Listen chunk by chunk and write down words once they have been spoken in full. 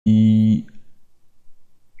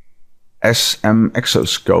SM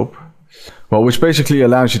exoscope, well, which basically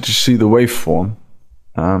allows you to see the waveform,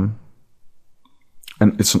 and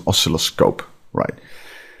it's an oscilloscope, right?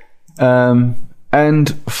 And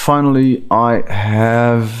finally, I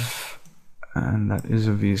have, and that is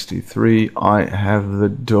a VST3, I have the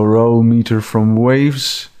durometer from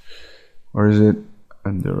Waves, or is it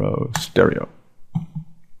a Duro Stereo?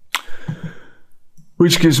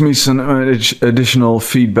 Which gives me some additional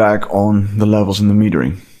feedback on the levels in the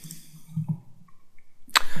metering.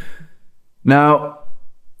 Now,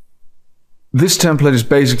 this template is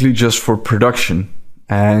basically just for production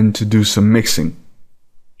and to do some mixing.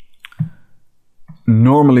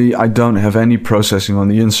 Normally, I don't have any processing on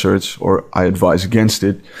the inserts, or I advise against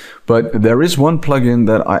it, but there is one plugin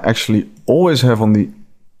that I actually always have on the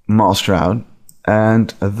master out, and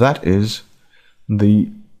that is the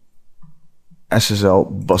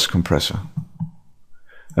Ssl Buss Compressor.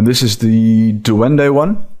 And this is the Duende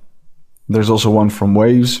one. There's also one from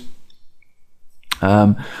Waves.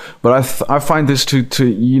 But I find this to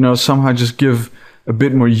you know, somehow just give a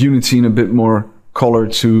bit more unity and a bit more color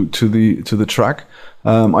to the track.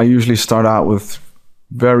 I usually start out with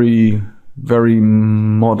very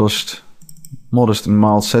modest and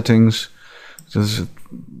mild settings, just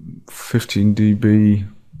 15 dB,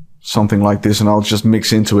 something like this, and I'll just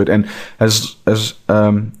mix into it. And as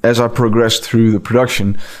I progress through the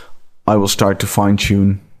production, I will start to fine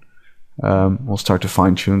tune. We'll start to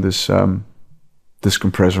fine tune this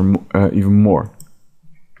compressor even more.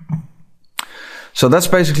 So that's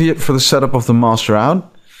basically it for the setup of the master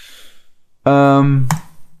out.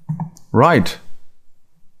 Right.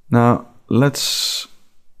 Now let's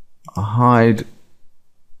hide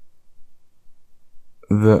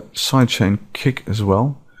the sidechain kick as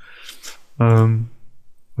well.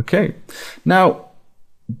 Okay. Now,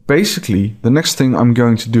 basically, the next thing I'm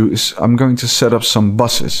going to do is I'm going to set up some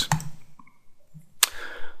buses.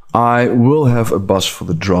 I will have a bus for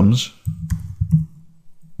the drums.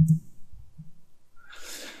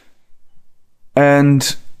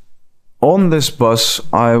 And on this bus,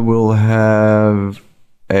 I will have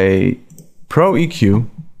a Pro EQ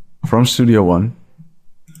from Studio One.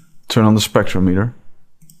 Turn on the spectrometer.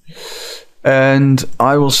 And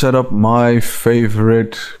I will set up my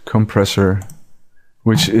favorite compressor,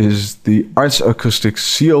 which is the Arts Acoustics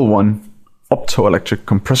CL1 Optoelectronic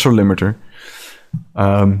compressor limiter,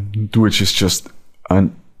 which is just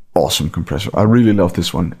an awesome compressor. I really love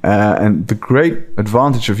this one. And the great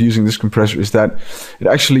advantage of using this compressor is that it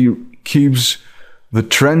actually keeps the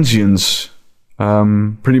transients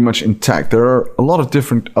pretty much intact. There are a lot of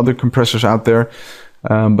different other compressors out there,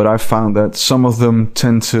 but I found that some of them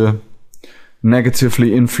tend to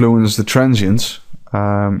negatively influence the transients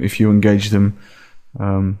if you engage them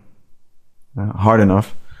hard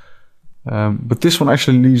enough. But this one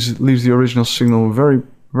actually leaves the original signal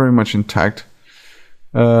very much intact.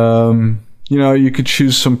 You know, you could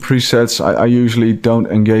choose some presets. I usually don't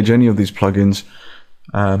engage any of these plugins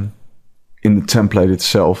in the template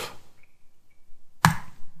itself.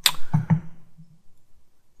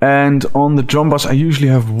 And on the drum bus, I usually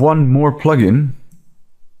have one more plugin.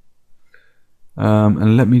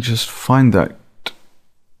 And let me just find that.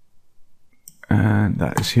 And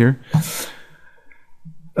that is here.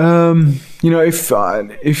 You know,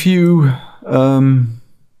 if you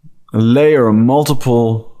layer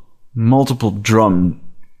multiple drum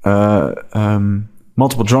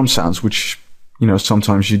sounds, which you know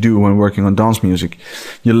sometimes you do when working on dance music,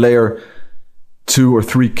 you layer 2 or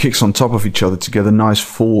 3 kicks on top of each other to get a nice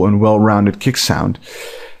full and well-rounded kick sound.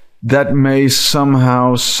 That may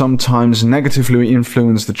somehow sometimes negatively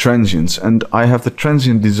influence the transients, and I have the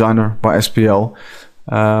Transient Designer by SPL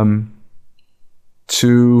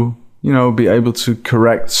to, you know, be able to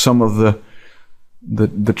correct some of the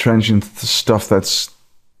transient stuff that's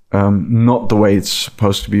not the way it's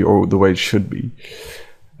supposed to be or the way it should be.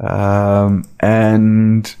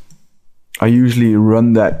 And I usually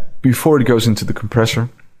run that before it goes into the compressor.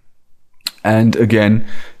 And again,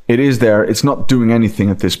 it is there. It's not doing anything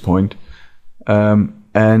at this point. I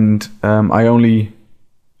only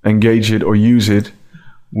engage it or use it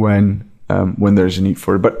when there's a need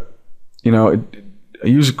for it. But you know, I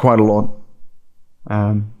use it quite a lot.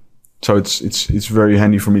 So it's very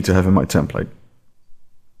handy for me to have in my template.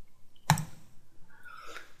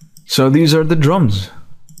 So these are the drums.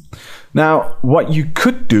 Now, what you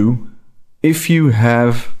could do if you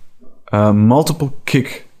have multiple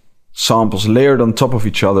kick samples layered on top of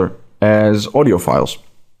each other as audio files,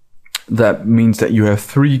 that means that you have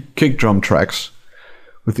 3 kick drum tracks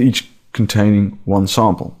with each containing 1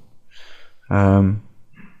 sample.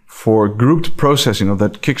 For grouped processing of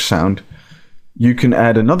that kick sound, you can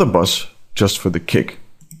add another bus just for the kick.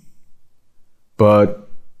 But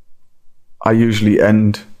I usually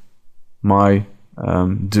end my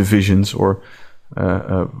divisions or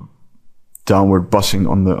downward bussing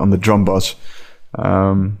on the drum bus.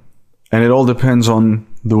 And it all depends on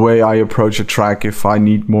the way I approach a track, if I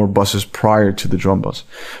need more buses prior to the drum bus.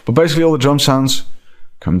 But basically all the drum sounds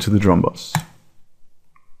come to the drum bus.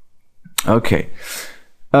 Okay.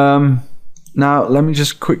 Now let me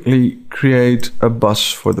just quickly create a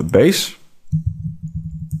bus for the bass.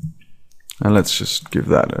 And let's just give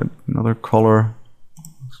that another color.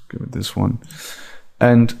 Let's give it this one.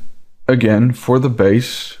 And again, for the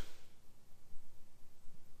bass,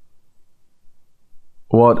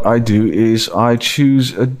 what I do is I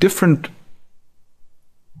choose a different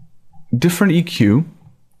EQ,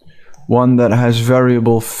 one that has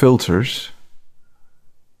variable filters,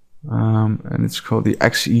 and it's called the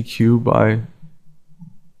XEQ by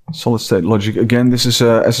Solid State Logic. Again, this is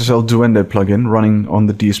a SSL Duende plugin running on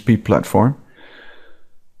the DSP platform,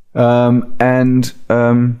 and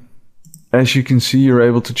as you can see, you're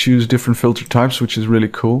able to choose different filter types, which is really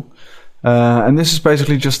cool. And this is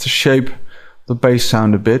basically just to shape the bass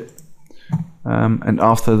sound a bit, and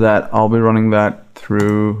after that I'll be running that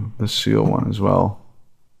through the Ssl one as well.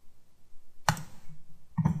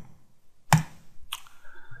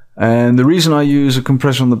 And the reason I use a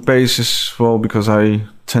compressor on the bass is, well, because I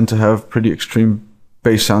tend to have pretty extreme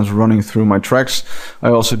bass sounds running through my tracks. I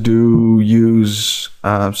also do use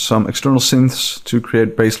some external synths to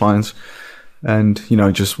create bass lines, and you know,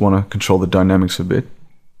 I just want to control the dynamics a bit.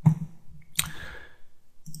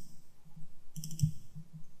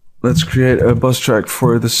 Let's create a bus track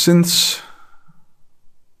for the synths.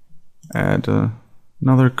 Add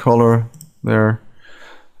another color there.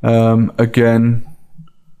 Again,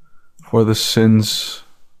 for the synths,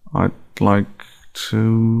 I'd like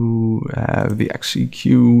to have the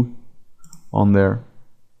XEQ on there.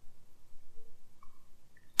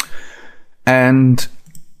 And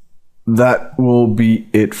that will be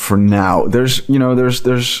it for now. There's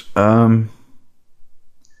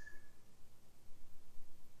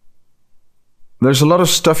a lot of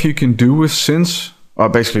stuff you can do with synths,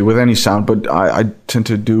 basically with any sound, but I tend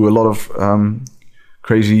to do a lot of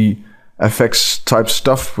crazy effects type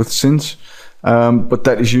stuff with synths, but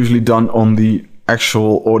that is usually done on the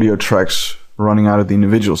actual audio tracks running out of the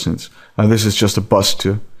individual synths. This is just a bus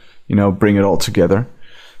to, you know, bring it all together.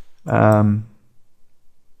 And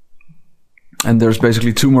there's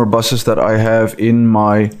basically two more buses that I have in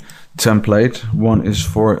my template. One is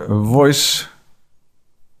for a voice,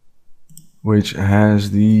 which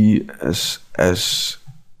has the SSL,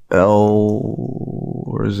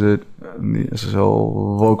 or is it the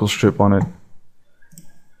SSL vocal strip on it?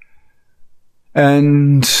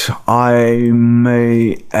 And I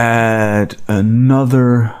may add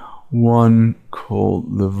another one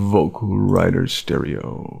called the Vocal Writer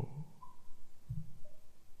Stereo.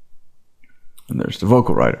 And there's the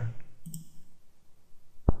Vocal Writer.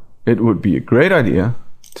 It would be a great idea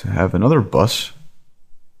to have another bus,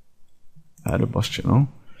 add a bus channel,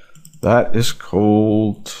 that is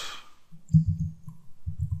called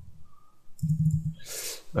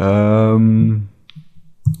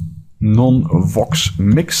non-vox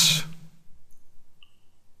mix,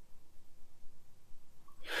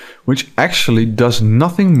 which actually does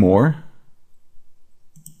nothing more.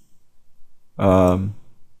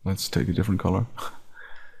 Let's take a different color.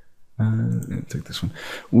 Take this one,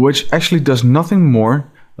 which actually does nothing more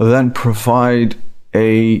than provide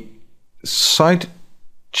a side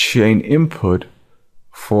chain input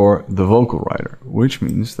for the vocal writer, which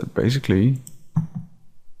means that basically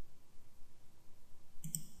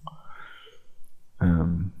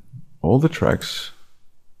all the tracks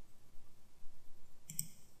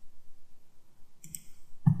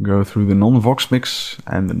go through the non-vox mix,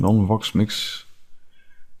 and the non-vox mix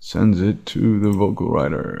sends it to the vocal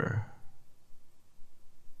writer.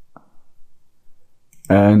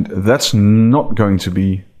 And that's not going to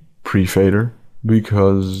be pre-fader,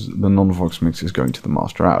 because the non-vox mix is going to the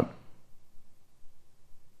master out.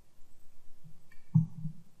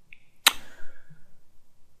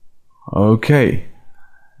 Okay,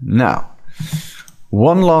 now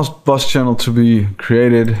one last bus channel to be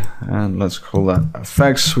created, and let's call that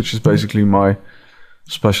effects, which is basically my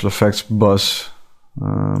special effects bus.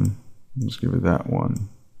 Let's give it that one,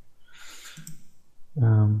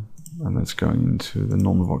 and that's going into the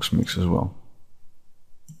non-vox mix as well.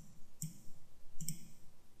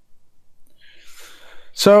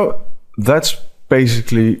 So that's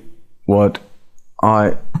basically what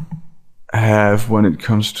I have when it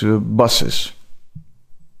comes to buses.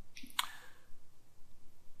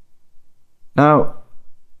 Now,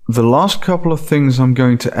 the last couple of things I'm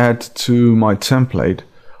going to add to my template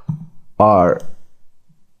are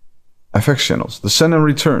FX channels, the send and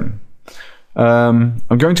return.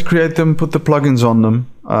 I'm going to create them, put the plugins on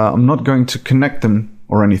them. I'm not going to connect them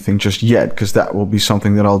or anything just yet, because that will be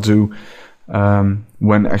something that I'll do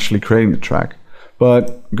when actually creating the track. But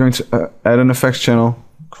I'm going to add an FX channel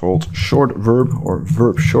called short verb, or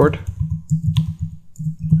verb short,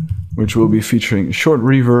 which will be featuring a short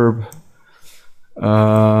reverb.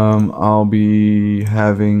 I'll be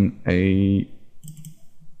having a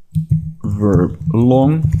verb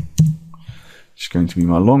long. It's going to be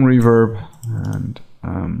my long reverb, and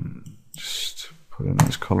just put a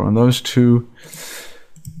nice color on those two.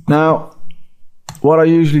 Now, what I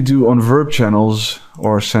usually do on verb channels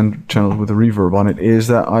or send channels with a reverb on it is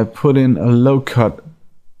that I put in a low cut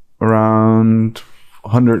around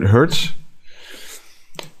 100 Hertz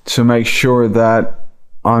to make sure that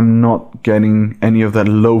I'm not getting any of that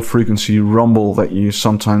low frequency rumble that you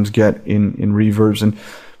sometimes get in reverbs. And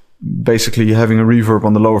basically having a reverb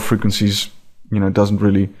on the lower frequencies, you know, doesn't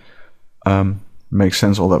really make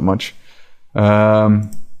sense all that much.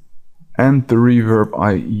 And the reverb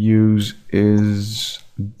I use is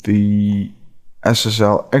the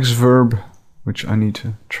Ssl Verb, which I need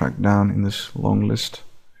to track down in this long list.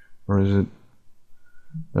 Or is it?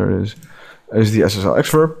 There it is. Is the Ssl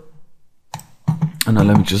Verb. And now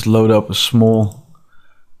let me just load up a small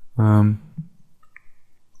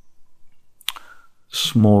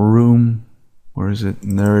small room. Where is it?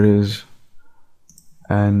 And there it is.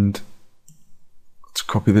 And let's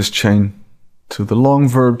copy this chain to the long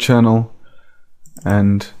verb channel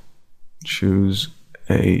and choose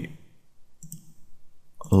a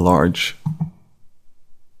large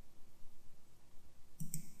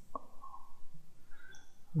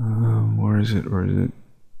where is it?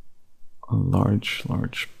 A large.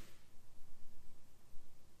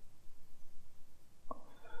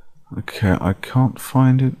 Okay, I can't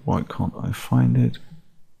find it. Why can't I find it?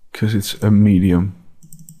 Because it's a medium.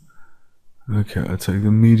 Okay, I'll take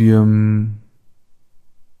the medium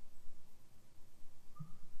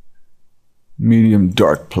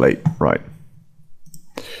dark plate, right.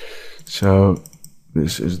 So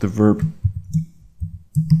this is the verb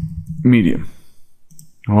medium.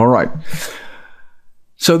 All right.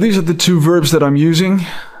 So these are the two verbs that I'm using.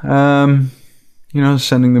 You know,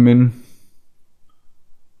 sending them in.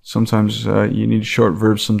 Sometimes you need a short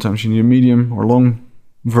verb, sometimes you need a medium or long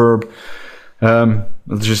verb.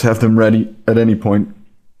 Let's just have them ready at any point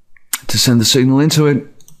to send the signal into it.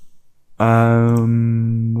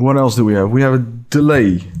 What else do we have? We have a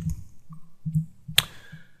delay.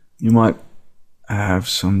 You might have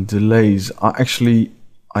some delays. I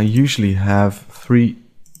usually have 3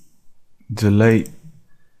 delay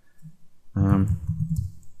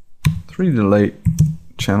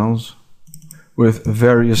channels with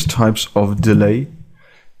various types of delay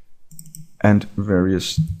and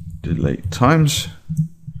various delay times.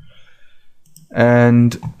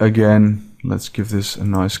 And again, let's give this a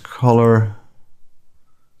nice color.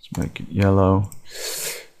 Let's make it yellow.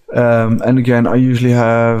 And again, I usually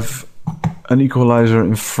have an equalizer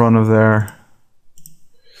in front of there.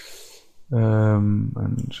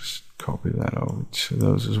 And just copy that over to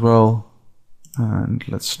those as well. And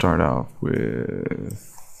let's start off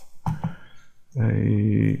with a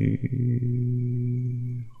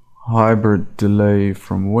hybrid delay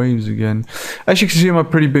from Waves again. As you can see, I'm a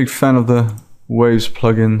pretty big fan of the Waves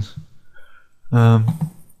plugins. And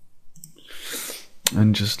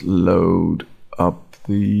just load up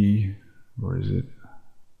the, where is it?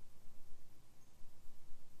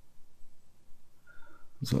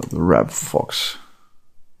 So the Rev Fox.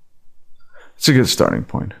 It's a good starting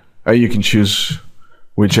point. You can choose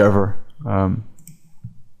whichever.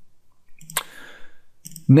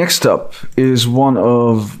 Next up is one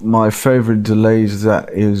of my favorite delays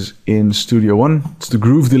that is in Studio One. It's the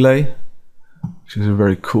Groove delay, which is a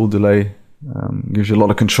very cool delay. Gives you a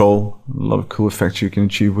lot of control, a lot of cool effects you can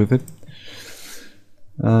achieve with it.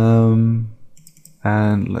 And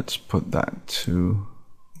let's put that to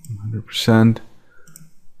 100%.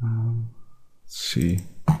 Let's see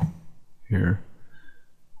here.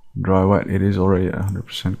 Dry wet, it is already at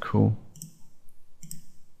 100% cool.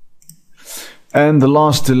 And the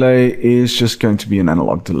last delay is just going to be an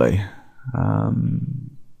analog delay.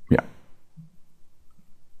 Yeah.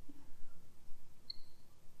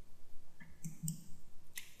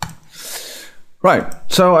 Right,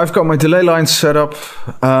 so I've got my delay lines set up.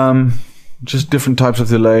 Just different types of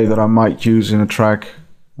delay that I might use in a track.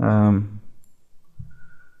 And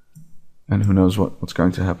who knows what's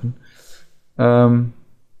going to happen.